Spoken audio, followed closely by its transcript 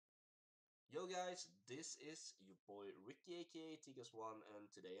Yo guys, this is your boy Ricky aka TigazONE, and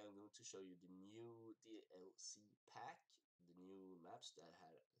today I'm going to show you the new DLC pack, the new maps that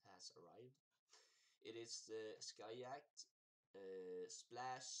has arrived. It is the Skyjacked,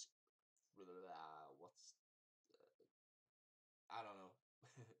 Splash, what's, I don't know.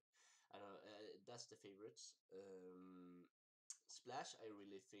 I don't know, that's the favorites. Splash I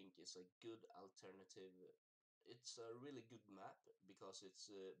really think is a good alternative. It's a really good map because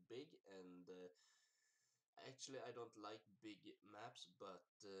it's big and actually, I don't like big maps, but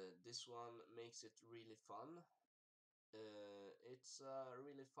this one makes it really fun. It's a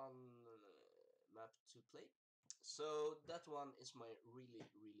really fun map to play. So that one is my really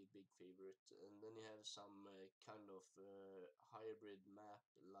big favorite. And then you have some kind of hybrid map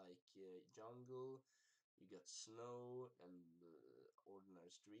like jungle. You got snow and ordinary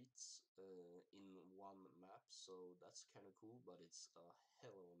streets in one map, so that's kind of cool. But it's a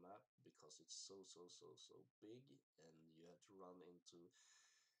hell of a map because it's so big, and you have to run into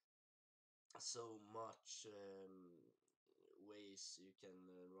so much ways you can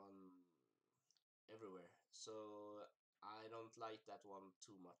run everywhere. So I don't like that one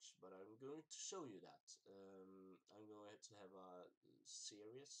too much, but I'm going to show you that. I'm going to have a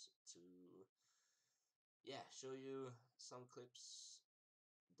series to show you some clips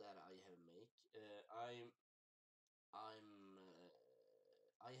that I have make. I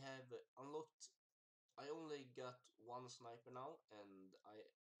have unlocked. I only got one sniper now, and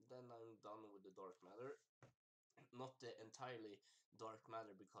I'm done with the dark matter. Not the entirely dark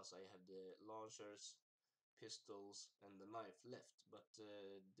matter because I have the launchers, pistols, and the knife left. But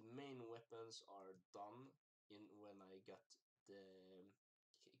the main weapons are done in when I got the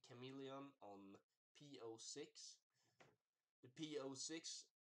chameleon on PO6. The PO6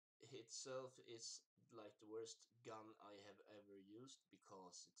 itself is like the worst gun I have ever used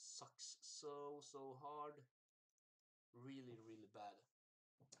because it sucks so hard. Really bad.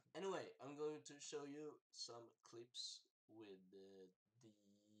 Anyway, I'm going to show you some clips with the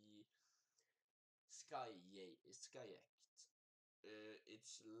Skyjacked.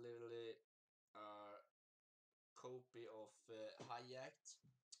 It's literally a copy of Hijacked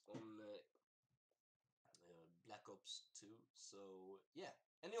on Black Ops 2. So yeah,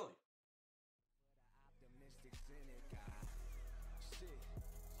 anyway.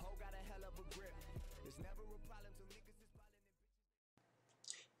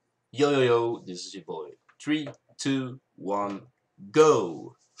 Yo, this is your boy. 3, 2, 1,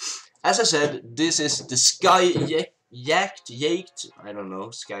 go! As I said, this is the Skyjacked, I don't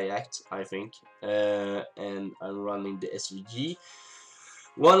know, Skyjacked, I think. And I'm running the SVG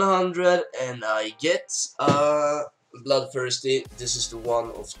 100, and I get Bloodthirsty. This is the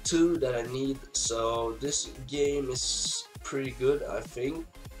one of two that I need, so this game is pretty good, I think.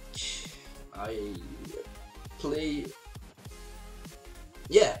 I play...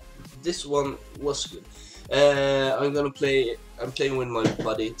 Yeah, this one was good. I'm playing with my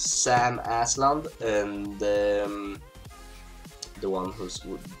buddy Sam Asland, and the one who's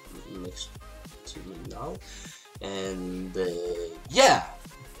next to me now. And yeah,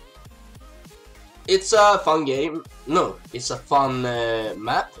 it's a fun game. No, it's a fun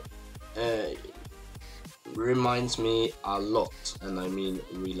map. Reminds me a lot, and I mean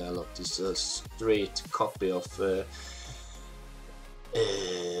really a lot. It's a straight copy of the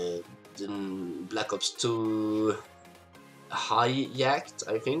Black Ops 2 Hijacked,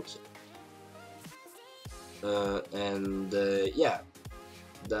 I think. And yeah,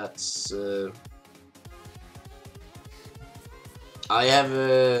 that's I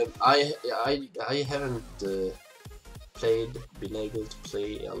haven't been able to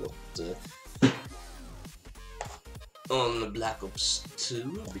play a lot on Black Ops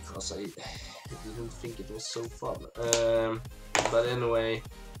 2 because I didn't think it was so fun. But anyway,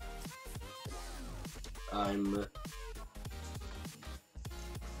 I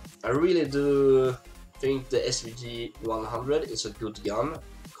really do think the SVG 100 is a good gun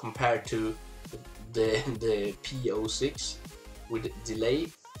compared to the PO6 with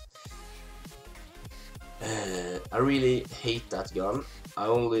delay. I really hate that gun. I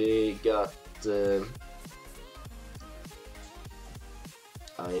only got the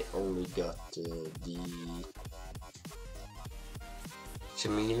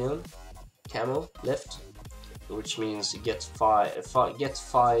chameleon camo left, which means you get five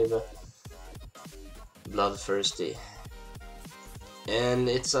bloodthirsty, and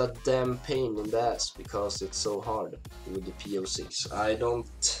it's a damn pain in the ass because it's so hard with the PO6. I don't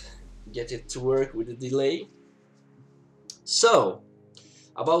get it to work with the delay. So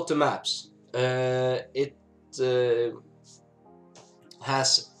about the maps, it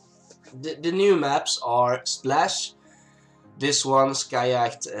has the new maps are Splash, this one,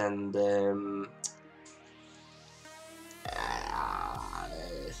 Skyjacked, and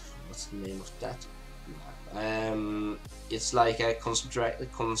what's the name of that map? It's like a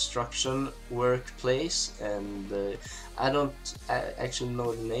construction workplace, and I don't actually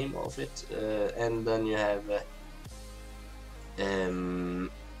know the name of it. And then you have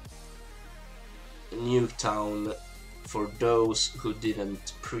Nuketown for those who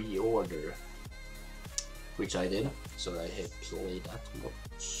didn't pre-order, which I did, so I have played that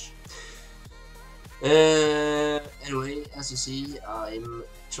much. Anyway, as you see, I'm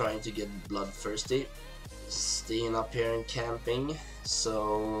trying to get bloodthirsty, staying up here and camping,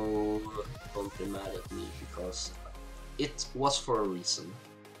 so don't be mad at me because it was for a reason.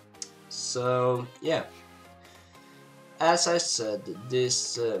 So yeah, as I said,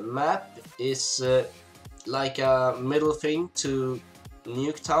 this map is like a middle thing to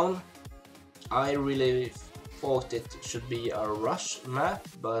Nuketown. I really thought it should be a rush map,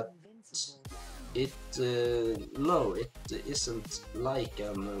 but it no, it isn't like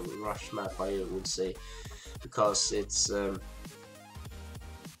a rush map, I would say, because it's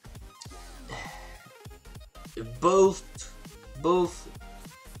both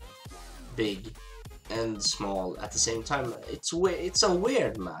big and small at the same time. It's a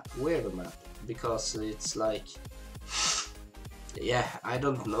weird map, because it's like, yeah, I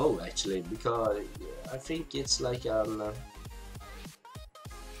don't know actually, because I think it's like a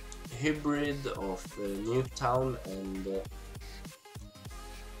hybrid of Nuketown and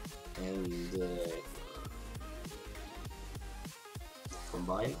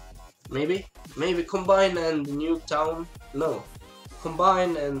Combine, maybe Combine and Nuketown, no,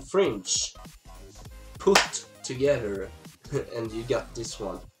 Combine and Fringe put together, and you got this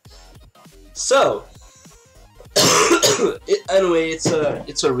one. So anyway, it's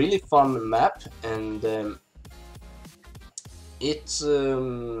a really fun map, and it's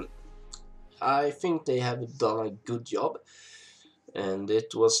I think they have done a good job, and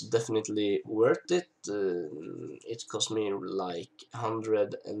it was definitely worth it. It cost me like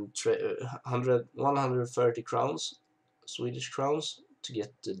 130 crowns, Swedish crowns, to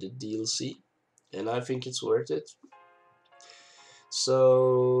get the DLC, and I think it's worth it.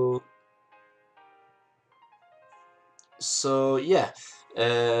 So yeah,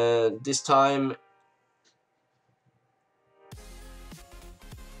 this time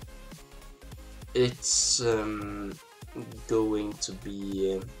it's going to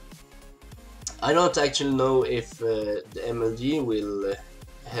be I don't actually know if the MLG will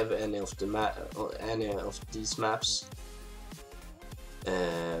have any of these maps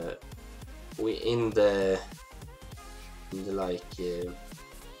in the like the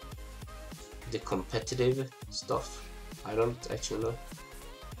competitive stuff. I don't actually know,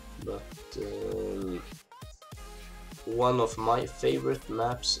 but one of my favorite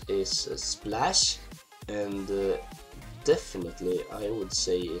maps is Splash, and definitely I would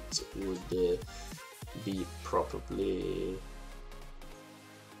say it would be probably,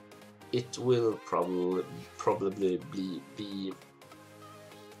 it will probably be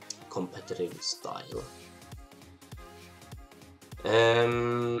competitive style.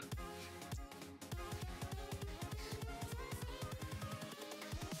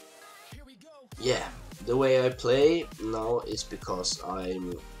 Yeah, the way I play now is because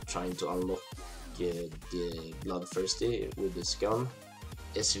I'm trying to unlock the bloodthirsty with this gun,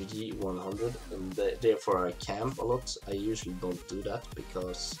 SVG 100, and therefore I camp a lot. I usually don't do that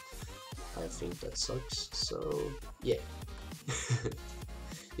because I think that sucks, so yeah.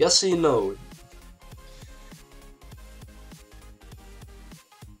 Just so you know.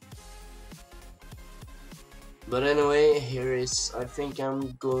 But anyway, here is, I think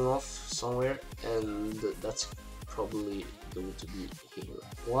I'm going off somewhere, and that's probably going to be here.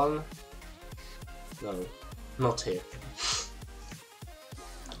 No, not here.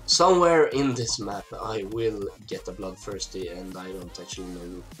 Somewhere in this map I will get a bloodthirsty, and I don't actually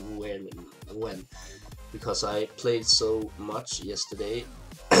know when, because I played so much yesterday,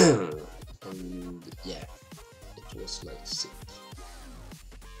 and yeah, it was like sick.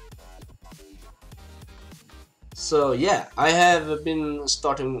 So yeah, I have been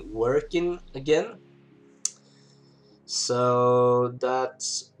starting working again, so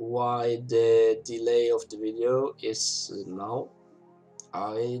that's why the delay of the video is now.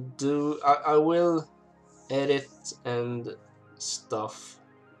 I will edit and stuff.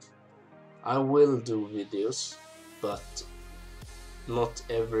 I will do videos, but not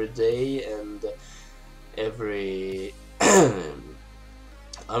every day and every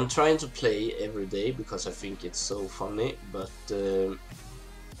I'm trying to play every day because I think it's so funny, but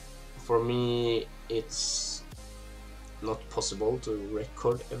for me it's not possible to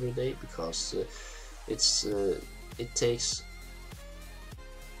record every day because it takes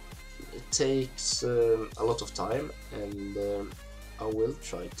a lot of time, and I will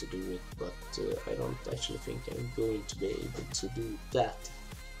try to do it, but I don't actually think I'm going to be able to do that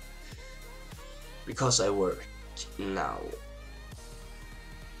because I work now.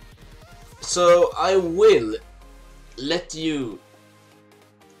 So I will let you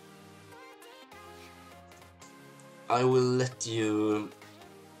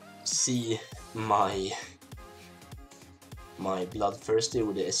see my bloodthirsty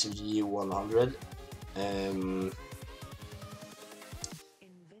with the SUG 100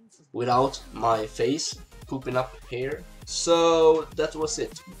 without my face pooping up here. So that was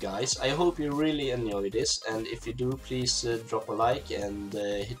it, guys. I hope you really enjoyed this, and if you do, please drop a like and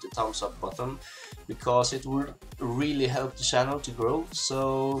hit the thumbs up button, because it would really help the channel to grow.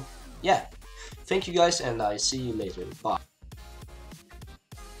 So yeah, thank you guys, and I see you later. Bye.